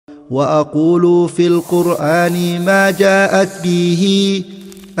وأقول في القرآن ما جاءت به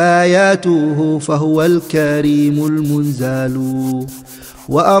آياته فهو الكريم المنزال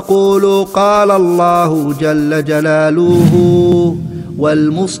وأقول قال الله جل جلاله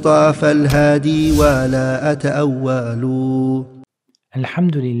والمصطفى الهادي ولا أتأول.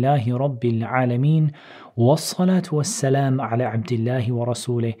 الحمد لله رب العالمين والصلاة والسلام على عبد الله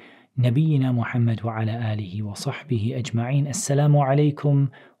ورسوله نبينا محمد وعلى آله وصحبه أجمعين. Assalamu alaikum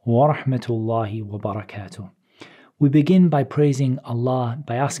wa rahmatullahi wa barakatuh. We begin by praising Allah,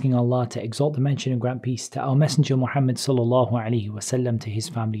 by asking Allah to exalt the mention and grant peace to our Messenger Muhammad sallallahu alaihi wasallam, to his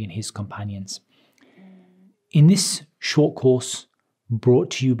family and his companions. In this short course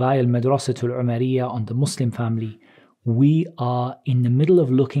brought to you by Al-Madrasatul Umariyah on the Muslim family, we are in the middle of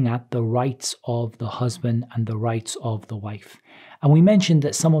looking at the rights of the husband and the rights of the wife. And we mentioned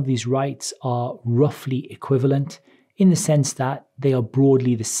that some of these rights are roughly equivalent in the sense that they are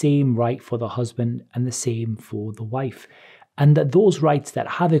broadly the same right for the husband and the same for the wife. And that those rights that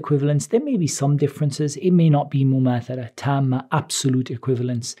have equivalence, there may be some differences. It may not be mumathala, tamma, absolute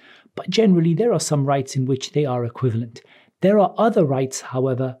equivalence. But generally, there are some rights in which they are equivalent. There are other rights,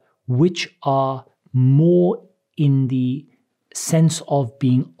 however, which are more in the sense of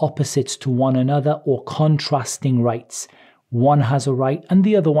being opposites to one another or contrasting rights. One has a right and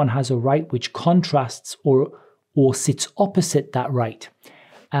the other one has a right which contrasts or sits opposite that right.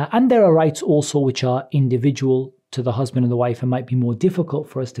 And there are rights also which are individual to the husband and the wife and might be more difficult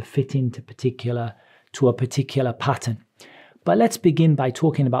for us to fit into a particular pattern. But let's begin by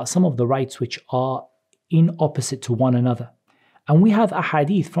talking about some of the rights which are in opposite to one another. And we have a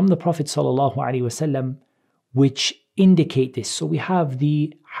hadith from the Prophet ﷺ which indicate this. So we have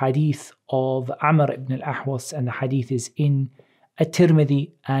the hadith of Amr ibn al-Ahwas, and the hadith is in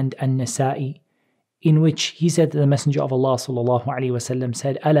At-Tirmidhi and An-Nasa'i, in which he said that the Messenger of Allah sallallahu alaihi wasallam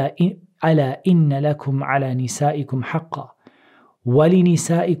said, "Ala inna lakum ala nisaikum haqqa, wa li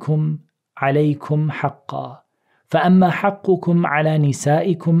nisaikum alaykum haqqa. فأما حقكم على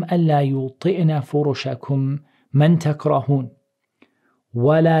نسائكم ألا يوطئن فرشكم من تكرهون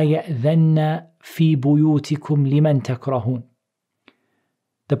ولا يأذن في بيوتكم لمن تكرهون."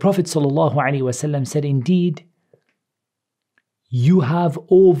 The Prophet ﷺ said, indeed, you have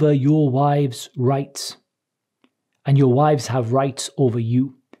over your wives rights, and your wives have rights over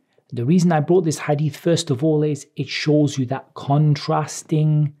you. The reason I brought this hadith first of all is it shows you that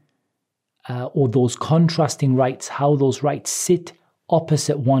contrasting those contrasting rights, how those rights sit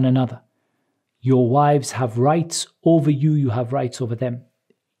opposite one another. Your wives have rights over you, you have rights over them.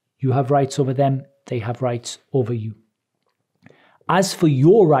 You have rights over them, they have rights over you. As for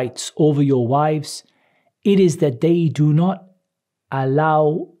your rights over your wives, it is that they do not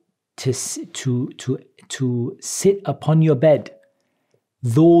allow to sit upon your bed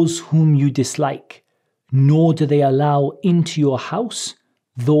those whom you dislike, nor do they allow into your house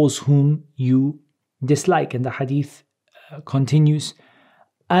those whom you dislike. And the hadith continues,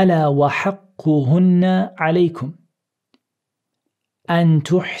 أَلَا وَحَقُّهُنَّ عَلَيْكُمْ أَن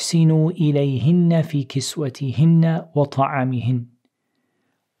تُحْسِنُوا إِلَيْهِنَّ فِي كِسْوَتِهِنَّ وَطَعَامِهِنَّ.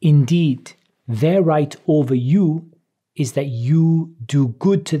 Indeed, their right over you is that you do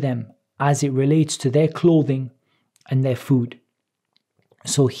good to them as it relates to their clothing and their food.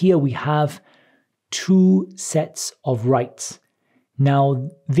 So here we have two sets of rights. Now,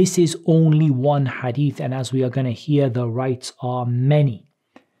 this is only one hadith, and as we are going to hear, the rights are many.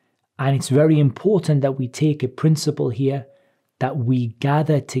 And it's very important that we take a principle here, that we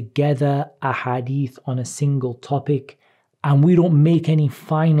gather together a hadith on a single topic, and we don't make any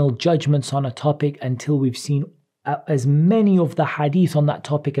final judgments on a topic until we've seen as many of the hadith on that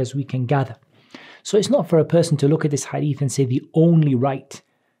topic as we can gather. So it's not for a person to look at this hadith and say the only right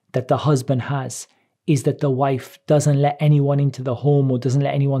that the husband has is that the wife doesn't let anyone into the home or doesn't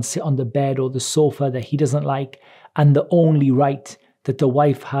let anyone sit on the bed or the sofa that he doesn't like, and the only right that the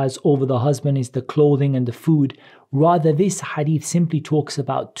wife has over the husband is the clothing and the food. Rather, this hadith simply talks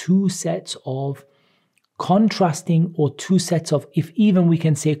about two sets of contrasting, or two sets of, if even we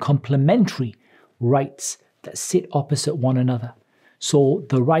can say, complementary rights that sit opposite one another. So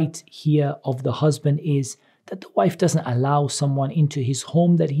the right here of the husband is that the wife doesn't allow someone into his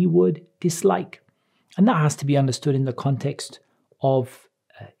home that he would dislike. And that has to be understood in the context of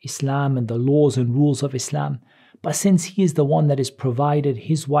Islam and the laws and rules of Islam. But since he is the one that has provided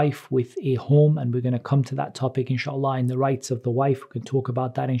his wife with a home, and we're going to come to that topic inshallah in the rights of the wife, we can talk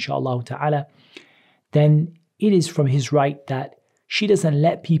about that inshallah ta'ala, then it is from his right that she doesn't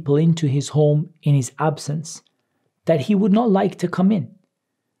let people into his home in his absence that he would not like to come in.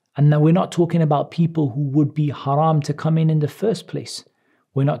 And now we're not talking about people who would be haram to come in the first place.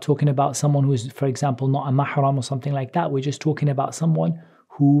 We're not talking about someone who is, for example, not a mahram or something like that. We're just talking about someone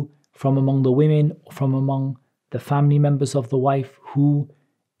who, from among the women, from among the family members of the wife, who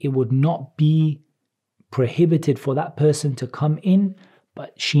it would not be prohibited for that person to come in,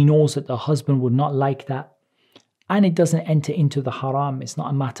 but she knows that the husband would not like that. And it doesn't enter into the haram. It's not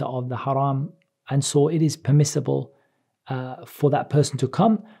a matter of the haram. And so it is permissible for that person to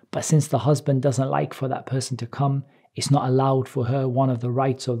come. But since the husband doesn't like for that person to come, it's not allowed for her. One of the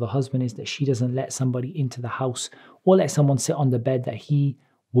rights of the husband is that she doesn't let somebody into the house or let someone sit on the bed that he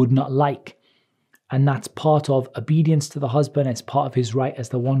would not like. And that's part of obedience to the husband. It's part of his right as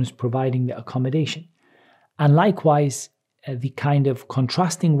the one who's providing the accommodation. And likewise, the kind of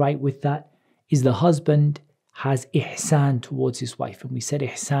contrasting right with that is the husband has ihsan towards his wife. And we said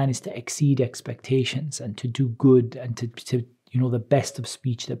ihsan is to exceed expectations and to do good and to the best of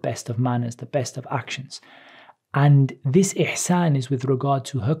speech, the best of manners, the best of actions. And this ihsan is with regard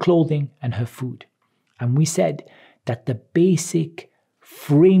to her clothing and her food. And we said that the basic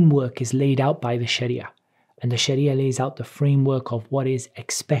framework is laid out by the Sharia. And the Sharia lays out the framework of what is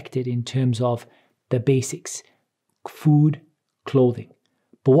expected in terms of the basics: food, clothing.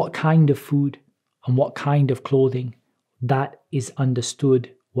 But what kind of food and what kind of clothing, that is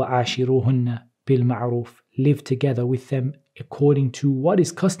understood. وَعَاشِرُوهُنَّ بِالْمَعْرُوفِ. Live together with them according to what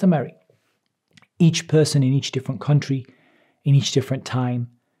is customary. Each person in each different country, in each different time,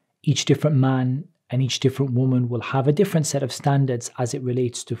 each different man and each different woman will have a different set of standards as it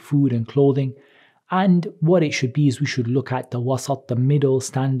relates to food and clothing. And what it should be is we should look at the wasat, the middle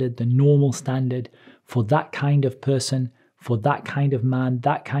standard, the normal standard for that kind of person, for that kind of man,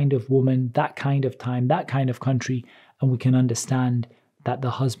 that kind of woman, that kind of time, that kind of country. And we can understand that the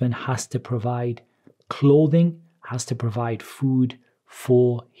husband has to provide clothing, has to provide food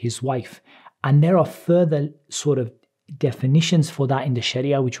for his wife. And there are further sort of definitions for that in the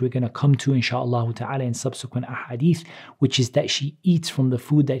Sharia, which we're going to come to inshallah ta'ala in subsequent ahadith, which is that she eats from the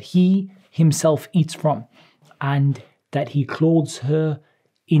food that he himself eats from, and that he clothes her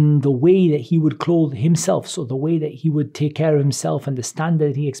in the way that he would clothe himself. So the way that he would take care of himself and the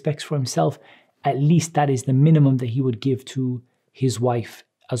standard that he expects for himself, at least that is the minimum that he would give to his wife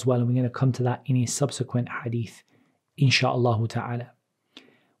as well. And we're going to come to that in a subsequent hadith, inshaAllah ta'ala.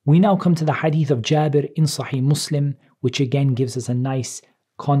 We now come to the hadith of Jabir in Sahih Muslim, which again gives us a nice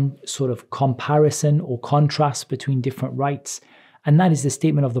sort of comparison or contrast between different rights. And that is the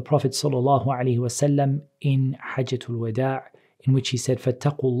statement of the Prophet ﷺ in Hajjatul Wada', in which he said,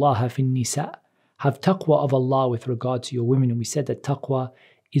 فَاتَّقُوا اللَّهَ فِي النِّسَاءِ. Have taqwa of Allah with regard to your women. And we said that taqwa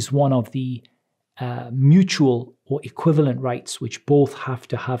is one of the mutual or equivalent rights, which both have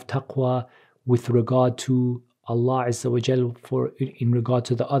to have taqwa with regard to Allah Azza wa Jal in regard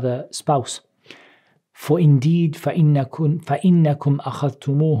to the other spouse. For indeed, فَإِنَّكُمْ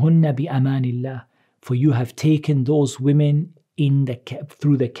أَخَذْتُمُوهُنَّ بِأَمَانِ اللَّهِ. For you have taken those women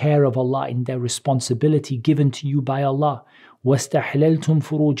through the care of Allah, in their responsibility given to you by Allah. وَاسْتَحْلَلْتُمْ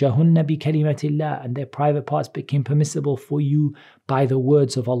فُرُوجَهُنَّ بِكَلِمَةِ اللَّهِ. And their private parts became permissible for you by the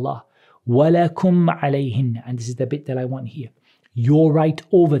words of Allah. وَلَكُمْ عَلَيْهِنَّ. And this is the bit that I want here. Your right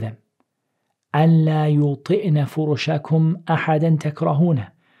over them. أَلَّا يُطِئْنَ فُرُشَكُمْ أَحَدًا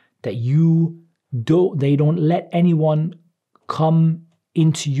تَكْرَهُونَ. That they don't let anyone come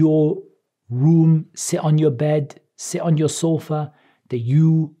into your room, sit on your bed, sit on your sofa that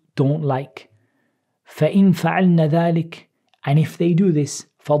you don't like. فَإِن فَعَلْنَ ذَلِكَ. And if they do this,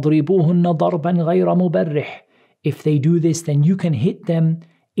 فَضْرِبُوهُنَّ ضَرْبًا غَيْرَ مُبَرِّحٍ. If they do this, then you can hit them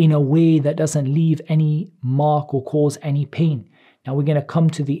in a way that doesn't leave any mark or cause any pain. Now we're going to come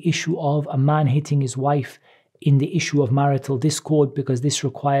to the issue of a man hitting his wife in the issue of marital discord, because this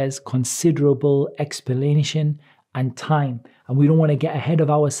requires considerable explanation and time. And we don't want to get ahead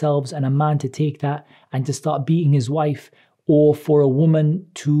of ourselves and a man to take that and to start beating his wife, or for a woman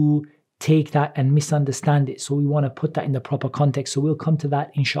to take that and misunderstand it. So we want to put that in the proper context. So we'll come to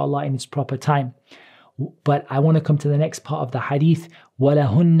that inshallah in its proper time. But I want to come to the next part of the hadith.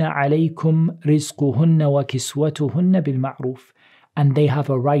 وَلَهُنَّ عَلَيْكُمْ رِزْقُهُنَّ وَكِسْوَتُهُنَّ بِالْمَعْرُوفِ. And they have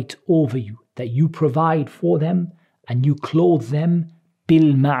a right over you, that you provide for them and you clothe them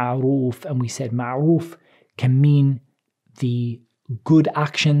bil-ma'ruf. And we said ma'ruf can mean the good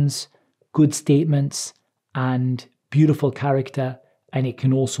actions, good statements, and beautiful character. And it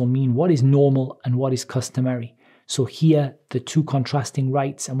can also mean what is normal and what is customary. So here, the two contrasting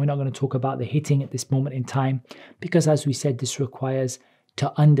rights, and we're not going to talk about the hitting at this moment in time, because as we said, this requires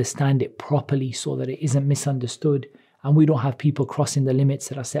to understand it properly so that it isn't misunderstood, and we don't have people crossing the limits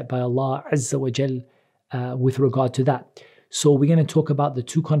that are set by Allah Azza wa Jal with regard to that. So we're going to talk about the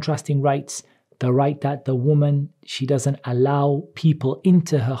two contrasting rights, the right that the woman, she doesn't allow people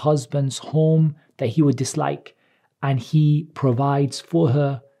into her husband's home that he would dislike, and he provides for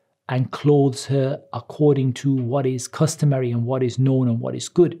her and clothes her according to what is customary and what is known and what is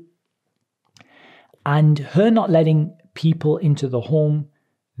good. And her not letting people into the home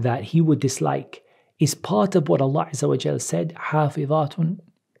that he would dislike is part of what Allah Azza wa Jal said, حافظات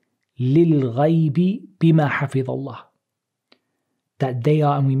للغيب بما حفظ الله. That they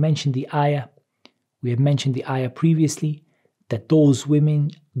are, and we have mentioned the ayah previously, that those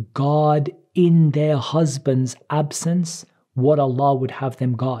women guard in their husband's absence what Allah would have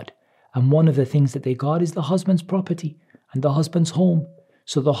them guard. And one of the things that they guard is the husband's property and the husband's home.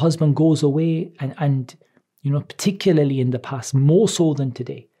 So the husband goes away and particularly in the past, more so than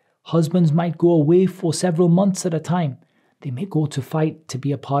today, husbands might go away for several months at a time. They may go to fight, to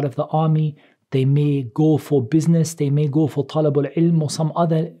be a part of the army. They may go for business. They may go for talabul ilm or some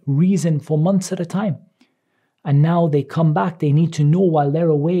other reason for months at a time. And now they come back. They need to know while they're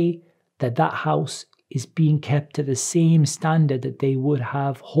away that that house is being kept to the same standard that they would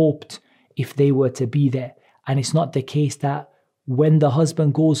have hoped if they were to be there. And it's not the case that when the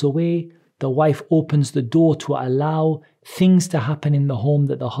husband goes away, the wife opens the door to allow things to happen in the home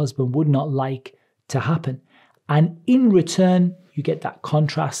that the husband would not like to happen. And in return, you get that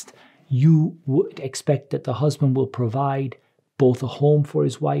contrast. You would expect that the husband will provide both a home for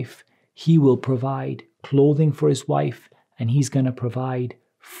his wife, he will provide clothing for his wife, and he's going to provide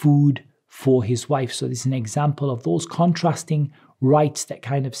food for his wife. So this is an example of those contrasting rights that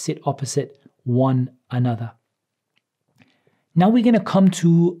kind of sit opposite one another. Now we're going to come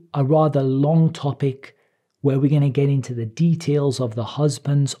to a rather long topic where we're going to get into the details of the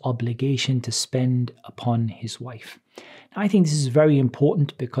husband's obligation to spend upon his wife. Now, I think this is very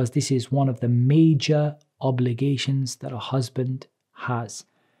important because this is one of the major obligations that a husband has,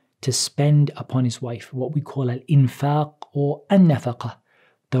 to spend upon his wife, what we call al-infaq or an-nafaqah,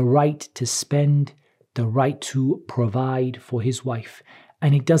 the right to spend, the right to provide for his wife.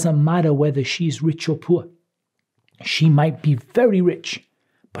 And it doesn't matter whether she's rich or poor. She might be very rich,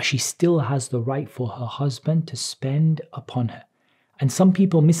 but she still has the right for her husband to spend upon her. And some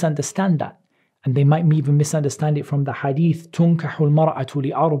people misunderstand that. And they might even misunderstand it from the hadith, تُنْكَحُ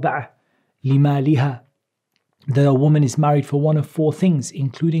الْمَرْأَةُ لِأَرْبَعَ لِمَالِهَا, that a woman is married for one of four things,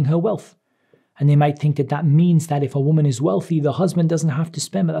 including her wealth. And they might think that that means that if a woman is wealthy, the husband doesn't have to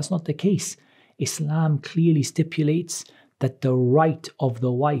spend, but that's not the case. Islam clearly stipulates that the right of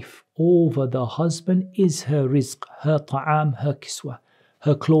the wife over the husband is her rizq, her ta'am, her kiswa,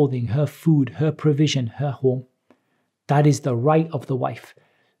 her clothing, her food, her provision, her home. That is the right of the wife.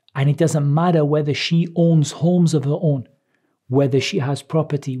 And it doesn't matter whether she owns homes of her own, whether she has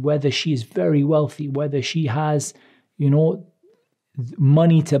property, whether she is very wealthy, whether she has,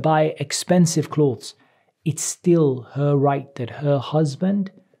 money to buy expensive clothes. It's still her right that her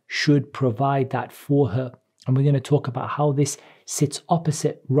husband should provide that for her. And we're going to talk about how this sits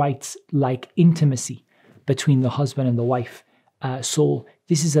opposite rights like intimacy between the husband and the wife. So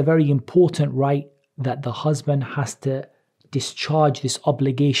this is a very important right that the husband has to discharge this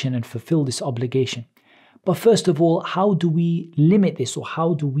obligation and fulfill this obligation. But first of all, how do we limit this, or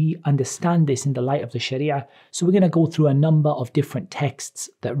how do we understand this in the light of the Sharia? So we're going to go through a number of different texts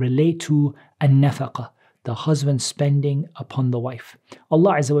that relate to an-nafaqah, the husband spending upon the wife.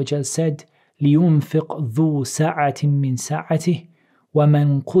 Allah Azza wa Jal said, لِيُنْفِقْ ذُو سَاعَةٍ مِّن سَاعَتِهِ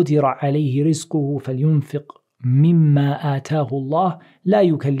وَمَنْ قُدِرَ عَلَيْهِ رِزْقُهُ فَلْيُنْفِقْ مِمَّا آتَاهُ اللَّهُ لَا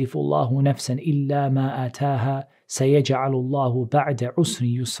يُكَلِّفُ اللَّهُ نَفْسًا إِلَّا مَا آتَاهَا سَيَجْعَلُ اللَّهُ بَعْدَ عُسْرٍ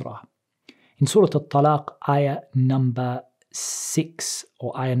يُسْرًا. In Surah Al-Talaq, ayah number 6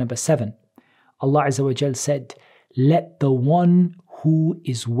 or ayah number 7, Allah Azza wa Jal said, let the one who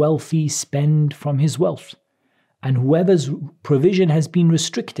is wealthy spend from his wealth, and whoever's provision has been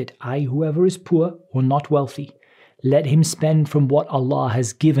restricted, i.e. whoever is poor or not wealthy, let him spend from what Allah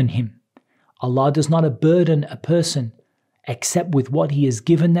has given him. Allah does not burden a person except with what He has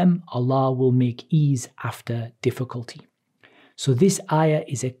given them. Allah will make ease after difficulty. So this ayah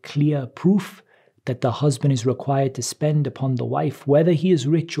is a clear proof that the husband is required to spend upon the wife, whether he is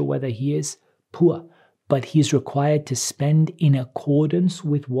rich or whether he is poor. But he is required to spend in accordance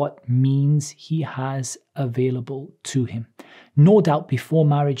with what means he has available to him. No doubt before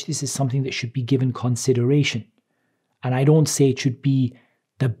marriage, this is something that should be given consideration. And I don't say it should be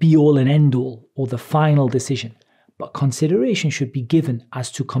the be-all and end-all or the final decision. But consideration should be given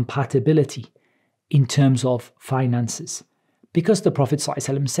as to compatibility in terms of finances. Because the Prophet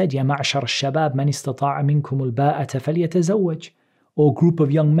ﷺ said, يَا مَعْشَرَ الشَّبَابِ مَنِ اسْتَطَاعَ مِنْكُمُ الْبَاءَةَ فَلْيَتَزَوَّجْ. Or group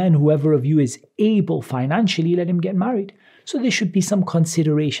of young men, whoever of you is able financially, let him get married. So there should be some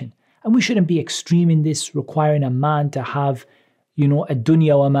consideration. And we shouldn't be extreme in this, requiring a man to have, a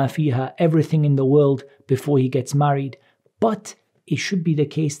dunya wa ma fiha, everything in the world before he gets married. But it should be the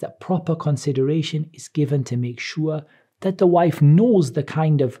case that proper consideration is given to make sure that the wife knows the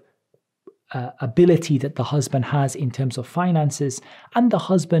kind of ability that the husband has in terms of finances, and the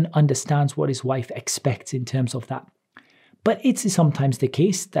husband understands what his wife expects in terms of that. But it's sometimes the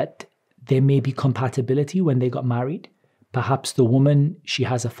case that there may be compatibility when they got married. Perhaps the woman, she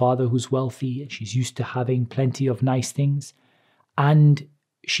has a father who's wealthy and she's used to having plenty of nice things, and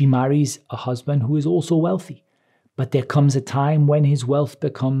she marries a husband who is also wealthy. But there comes a time when his wealth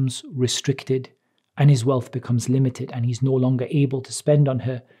becomes restricted and his wealth becomes limited and he's no longer able to spend on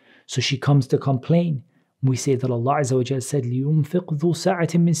her. So she comes to complain. We say that Allah Azza wa Jalla said, لِيُنْفِقْ ذُو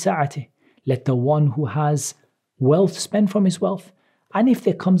سَعَةٍ مِّن سَعَتِهِ. Let the one who has wealth spend from his wealth. And if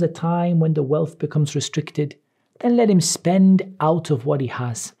there comes a time when the wealth becomes restricted, then let him spend out of what he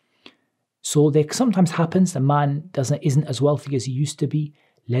has. So there sometimes happens the man isn't as wealthy as he used to be.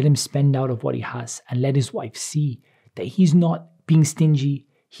 Let him spend out of what he has, and let his wife see that he's not being stingy.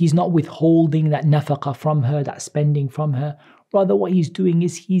 He's not withholding that nafaqah from her, that spending from her. Rather, what he's doing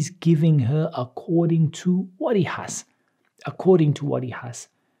is he's giving her according to what he has. According to what he has.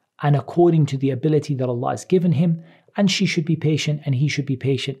 And according to the ability that Allah has given him. And she should be patient and he should be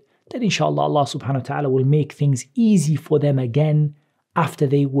patient. Then inshallah Allah subhanahu wa ta'ala will make things easy for them again after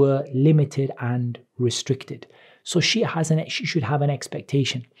they were limited and restricted. So she should have an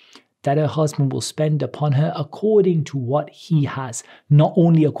expectation that her husband will spend upon her according to what he has, not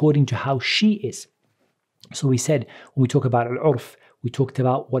only according to how she is. So we said, when we talk about al-urf, we talked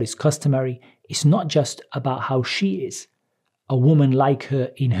about what is customary. It's not just about how she is, a woman like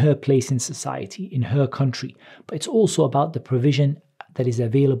her in her place in society, in her country, but it's also about the provision that is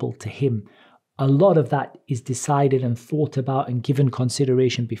available to him. A lot of that is decided and thought about and given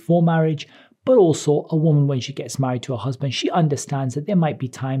consideration before marriage, but also a woman, when she gets married to a husband, she understands that there might be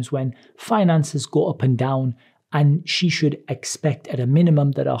times when finances go up and down, and she should expect at a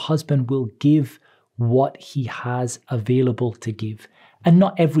minimum that her husband will give what he has available to give. And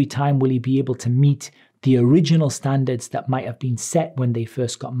not every time will he be able to meet the original standards that might have been set when they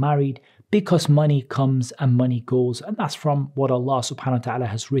first got married, because money comes and money goes, and that's from what Allah subhanahu wa ta'ala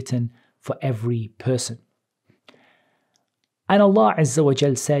has written for every person. And Allah Azza wa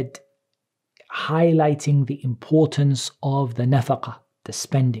Jal said, highlighting the importance of the nafaqah, the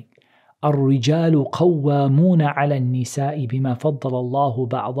spending. الرجال قوامون على النساء بما فضل الله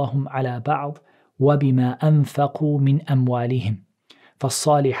بعضهم على بعض وبما أنفقوا من أموالهم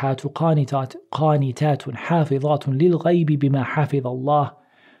فالصالحات قانتات حافظات للغيب بما حفظ الله.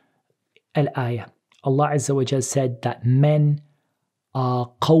 Al-ayah. Allah Azza wa Jal said that men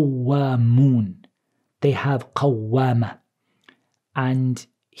are qawwamun. They have qawwama. And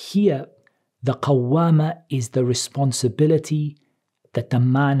here, the qawwama is the responsibility that the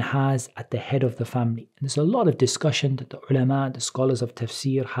man has at the head of the family. And there's a lot of discussion that the ulama, the scholars of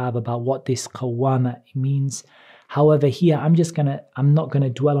tafsir, have about what this qawwama means. However, here I'm not gonna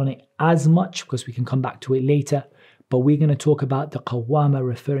dwell on it as much because we can come back to it later. But we're going to talk about the qawwama,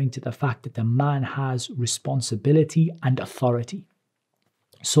 referring to the fact that the man has responsibility and authority.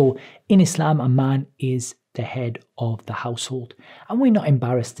 So in Islam, a man is the head of the household. And we're not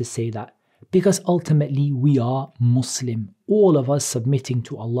embarrassed to say that, because ultimately we are Muslim, all of us submitting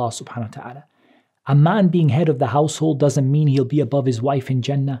to Allah subhanahu wa ta'ala. A man being head of the household doesn't mean he'll be above his wife in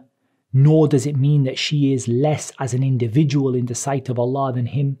Jannah, nor does it mean that she is less as an individual in the sight of Allah than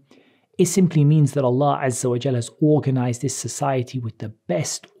him. It simply means that Allah Azza wa Jalla has organized this society with the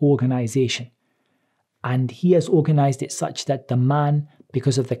best organization. And He has organized it such that the man,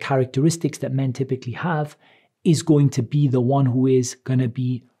 because of the characteristics that men typically have, is going to be the one who is going to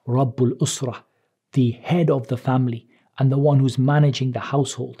be Rabbul Usrah, the head of the family, and the one who's managing the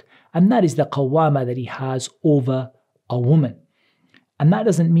household. And that is the qawwama that he has over a woman. And that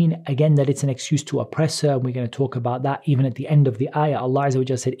doesn't mean, again, that it's an excuse to oppress her. And we're going to talk about that even at the end of the ayah. Allah Azza wa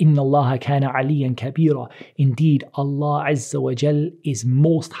Jal said, Inna Allah kana aliyan kabira. Indeed, Allah Azza wa Jal is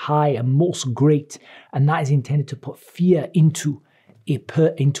most high and most great. And that is intended to put fear into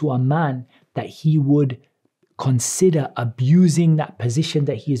a man, that he would consider abusing that position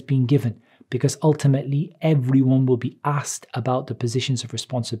that he has been given. Because ultimately, everyone will be asked about the positions of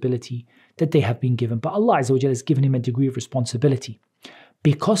responsibility that they have been given. But Allah Azza wa Jal has given him a degree of responsibility,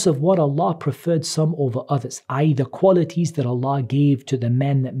 because of what Allah preferred some over others, i.e. the qualities that Allah gave to the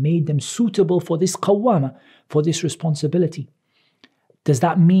men that made them suitable for this qawwama, for this responsibility. Does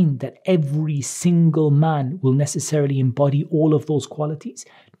that mean that every single man will necessarily embody all of those qualities?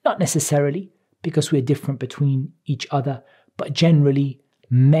 Not necessarily, because we're different between each other, but generally,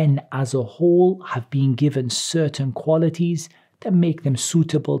 men as a whole have been given certain qualities that make them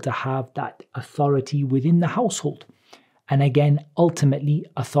suitable to have that authority within the household. And again, ultimately,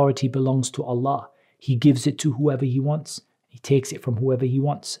 authority belongs to Allah. He gives it to whoever He wants. He takes it from whoever He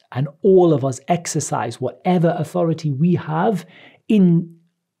wants. And all of us exercise whatever authority we have in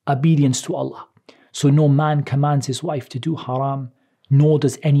obedience to Allah. So no man commands his wife to do haram, nor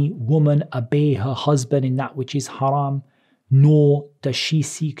does any woman obey her husband in that which is haram, nor does she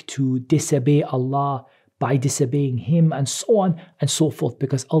seek to disobey Allah by disobeying Him, and so on and so forth,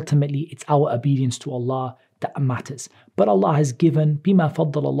 because ultimately it's our obedience to Allah that matters. But Allah has given, بِمَا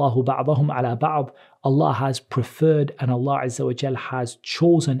فَضَّلَ اللَّهُ بَعْضَهُمْ عَلَى بَعْضٍ, Allah has preferred and Allah Azza wa Jal has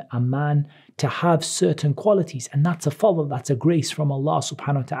chosen a man to have certain qualities, and that's a fadl, that's a grace from Allah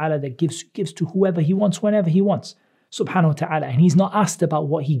subhanahu wa ta'ala that gives to whoever He wants, whenever He wants, subhanahu wa ta'ala. And He's not asked about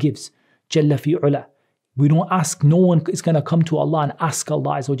what He gives, Jalla fi ula. We don't ask, no one is going to come to Allah and ask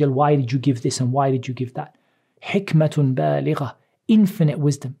Allah Azza wa Jal, why did you give this and why did you give that? Hikmatun baligha, infinite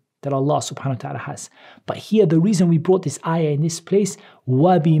wisdom that Allah subhanahu wa ta'ala has. But here the reason we brought this ayah in this place,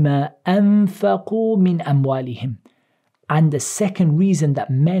 وَبِمَا أَنفَقُوا مِنْ أَمْوَالِهِمْ. And the second reason that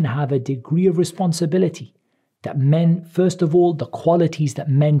men have a degree of responsibility, that men, first of all, the qualities that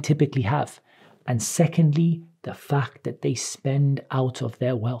men typically have, and secondly, the fact that they spend out of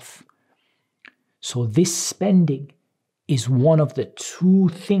their wealth. So this spending is one of the two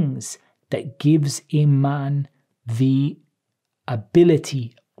things that gives a man the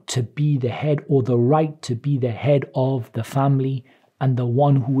ability to be the head, or the right to be the head of the family, and the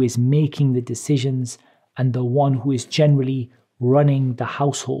one who is making the decisions, and the one who is generally running the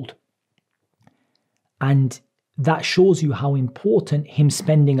household. And that shows you how important him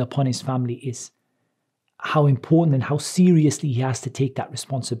spending upon his family is. How important and how seriously he has to take that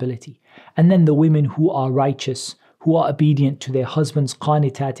responsibility. And then the women who are righteous, who are obedient to their husbands,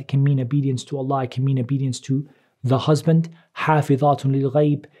 qanitat, it can mean obedience to Allah, it can mean obedience to the husband. Hafidhatun lil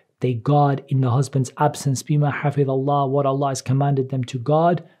ghaib, they guard in the husband's absence, bima hafidh Allah, what Allah has commanded them to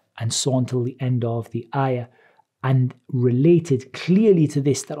guard, and so on till the end of the ayah. And related clearly to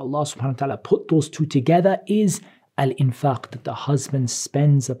this, that Allah subhanahu wa ta'ala put those two together, is al-infaq, that the husband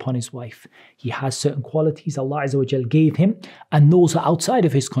spends upon his wife. He has certain qualities Allah Azza wa Jal gave him, and those are outside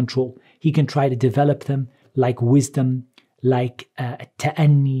of his control. He can try to develop them, like wisdom, like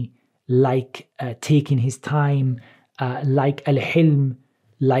ta'anni, like taking his time, like al-hilm,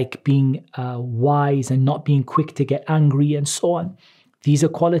 like being wise and not being quick to get angry, and so on. These are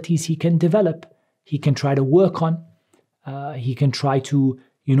qualities he can develop. He can try to work on. He can try to,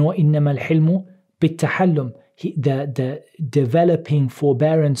 إِنَّمَا الْحِلْمُ بِالتَّحَلُّمِ. The developing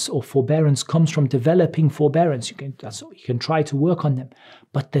forbearance, or forbearance comes from developing forbearance. You can try to work on them.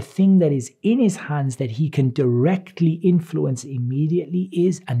 But the thing that is in his hands that he can directly influence immediately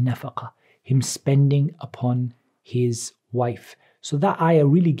is an-nafaqah, him spending upon his wife. So that ayah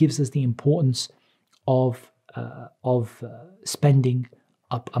really gives us the importance of spending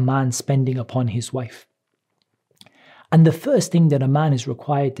up, a man spending upon his wife. And the first thing that a man is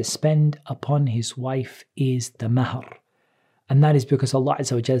required to spend upon his wife is the mahr. And that is because Allah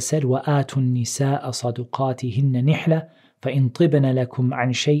Azza wa Jalla said, وَآتُوا النِّسَاءَ صَدُقَاتِهِنَّ نِحْلَةً فَإِن طِبْنَ لَكُمْ عَنْ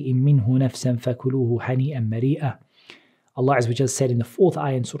شَيْءٍ مِّنْهُ نَفْسًا فَكُلُوهُ هَنِيئًا مَرِيئًا. Allah Azza wa Jalla said in the 4th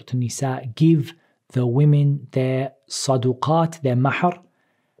ayah in Surah An-Nisa, give the women their saduqat, their mahr,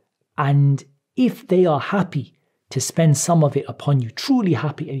 and if they are happy to spend some of it upon you, truly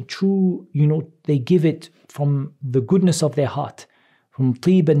happy and true, they give it from the goodness of their heart, from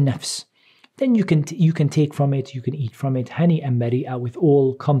tib al-nafs, then you can take from it, you can eat from it, hani and mari'a, with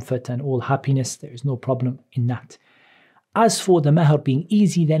all comfort and all happiness. There is no problem in that. As for the mahr being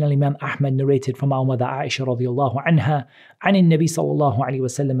easy, then Imam Ahmad narrated from our mother Aisha radiallahu anha, عن النبي صلى الله عليه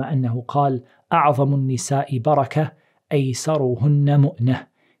وسلم أنه قال أعظم النساء بركة أيسرهن مؤنة.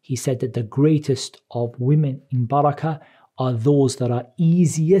 He said that the greatest of women in barakah are those that are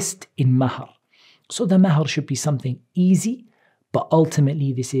easiest in mahr. So the mahr should be something easy, but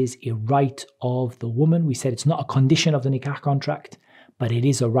ultimately this is a right of the woman. We said it's not a condition of the nikah contract, but it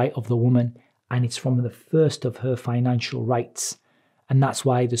is a right of the woman, and it's from the first of her financial rights. And that's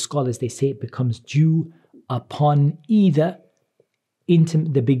why the scholars, they say it becomes due upon either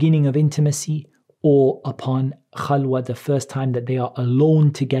the beginning of intimacy, or upon khalwa, the first time that they are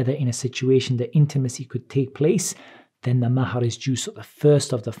alone together in a situation that intimacy could take place, then the mahr is due. So the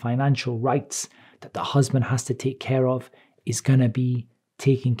first of the financial rights that the husband has to take care of is going to be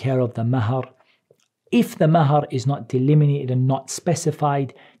taking care of the mahr. If the mahr is not delimited and not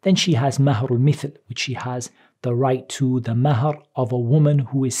specified, then she has mahrul mithl, which she has the right to the mahr of a woman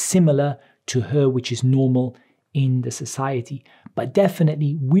who is similar to her, which is normal in the society. But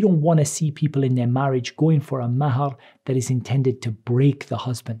definitely, we don't want to see people in their marriage going for a mahar that is intended to break the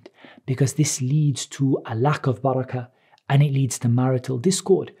husband, because this leads to a lack of barakah and it leads to marital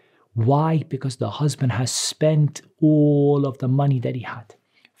discord. Why? Because the husband has spent all of the money that he had.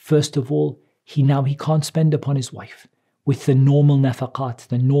 First of all, he can't spend upon his wife with the normal nafaqat,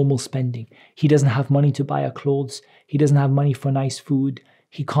 the normal spending. He doesn't have money to buy her clothes. He doesn't have money for nice food.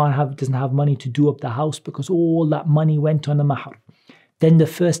 He doesn't have money to do up the house because all that money went on the mahar. Then the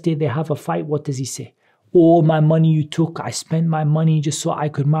first day they have a fight, what does he say? All my money you took, I spent my money just so I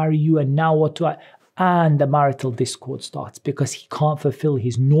could marry you, and now what do I... And the marital discord starts because he can't fulfill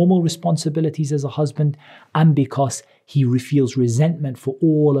his normal responsibilities as a husband, and because he feels resentment for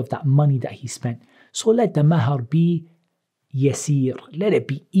all of that money that he spent. So let the mahar be yasir, let it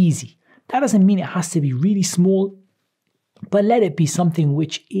be easy. That doesn't mean it has to be really small, but let it be something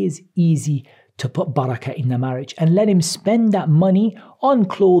which is easy to put barakah in the marriage, and let him spend that money on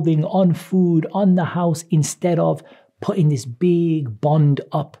clothing, on food, on the house, instead of putting this big bond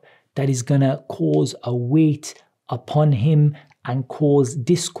up that is going to cause a weight upon him and cause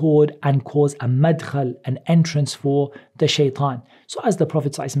discord and cause a madkhal, an entrance for the shaitan. So as the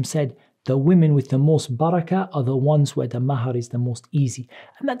Prophet ﷺ said, the women with the most barakah are the ones where the mahar is the most easy.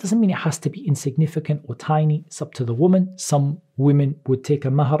 And that doesn't mean it has to be insignificant or tiny. It's up to the woman. Some women would take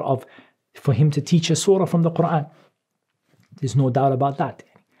a mahar for him to teach a surah from the Quran. There's no doubt about that.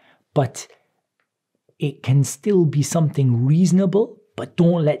 But it can still be something reasonable. But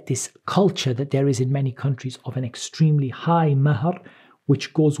don't let this culture that there is in many countries of an extremely high mahar,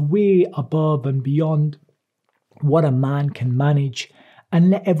 which goes way above and beyond what a man can manage, and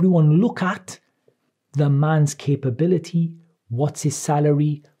let everyone look at the man's capability, what's his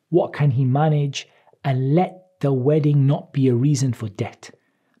salary, what can he manage, and let the wedding not be a reason for debt.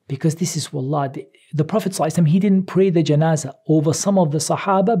 Because this is, wallah, the Prophet ﷺ, he didn't pray the janazah over some of the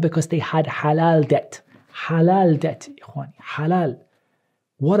Sahaba because they had halal debt. Halal debt, ikhwani, halal.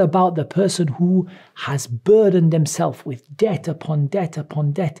 What about the person who has burdened themselves with debt upon debt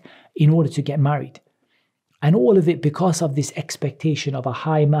upon debt in order to get married? And all of it because of this expectation of a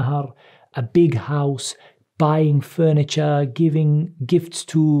high mahar, a big house, buying furniture, giving gifts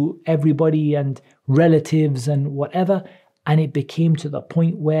to everybody and relatives and whatever. And it became to the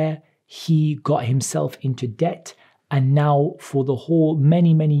point where he got himself into debt. And now for the whole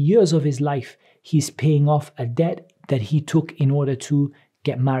many years of his life, he's paying off a debt that he took in order to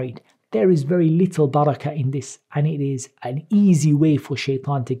get married. There is very little barakah in this, and it is an easy way for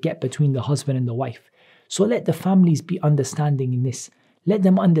shaitan to get between the husband and the wife. So let the families be understanding in this. Let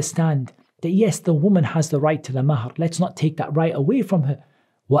them understand that yes, the woman has the right to the mahar. Let's not take that right away from her.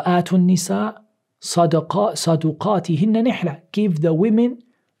 وَآتُوا النِّسَاءَ صَدُقَاتِهِنَّ نِحْلَةً. Give the women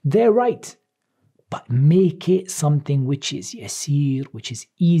their right. But make it something which is yasir, which is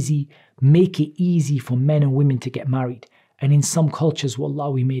easy. Make it easy for men and women to get married. And in some cultures, wallah,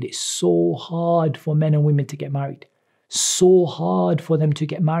 we made it so hard for men and women to get married. So hard for them to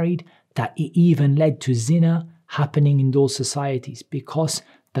get married that it even led to zina happening in those societies, because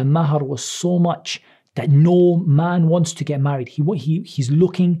the mahar was so much that no man wants to get married. He's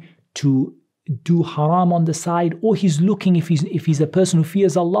looking to do haram on the side, or he's looking, if he's a person who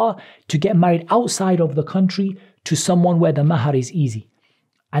fears Allah, to get married outside of the country to someone where the mahar is easy.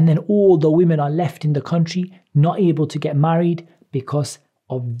 And then all the women are left in the country not able to get married because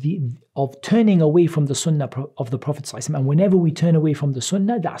of turning away from the sunnah of the Prophet ﷺ. And whenever we turn away from the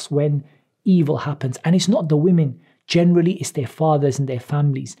sunnah, that's when evil happens. And it's not the women. Generally, it's their fathers and their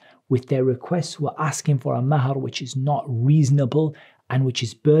families with their requests who are asking for a mahar which is not reasonable and which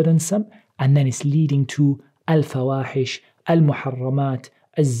is burdensome. And then it's leading to al-fawahish, al-muharramat,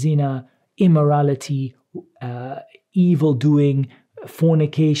 al-zina, immorality, evil doing,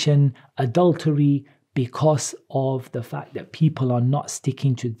 fornication, adultery, because of the fact that people are not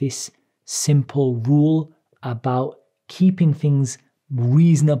sticking to this simple rule about keeping things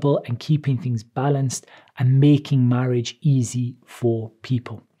reasonable and keeping things balanced and making marriage easy for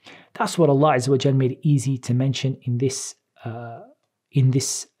people. That's what Allah Azza wa Jal made it easy to mention in this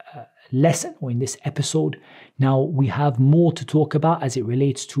lesson or in this episode. Now we have more to talk about as it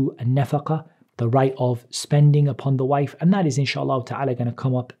relates to an-nafaqah, the right of spending upon the wife, and that is inshallah ta'ala going to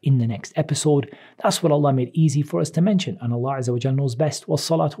come up in the next episode. That's what Allah made easy for us to mention, and Allah Azza wa Jal knows best.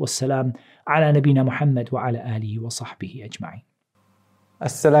 Wassalatu wassalam ala nabina Muhammad wa ala alihi wa sahbihi ajma'in.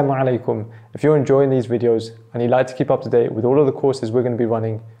 Assalamu alaikum. If you're enjoying these videos and you'd like to keep up to date with all of the courses we're going to be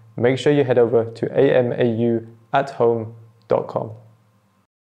running, make sure you head over to amauathome.com.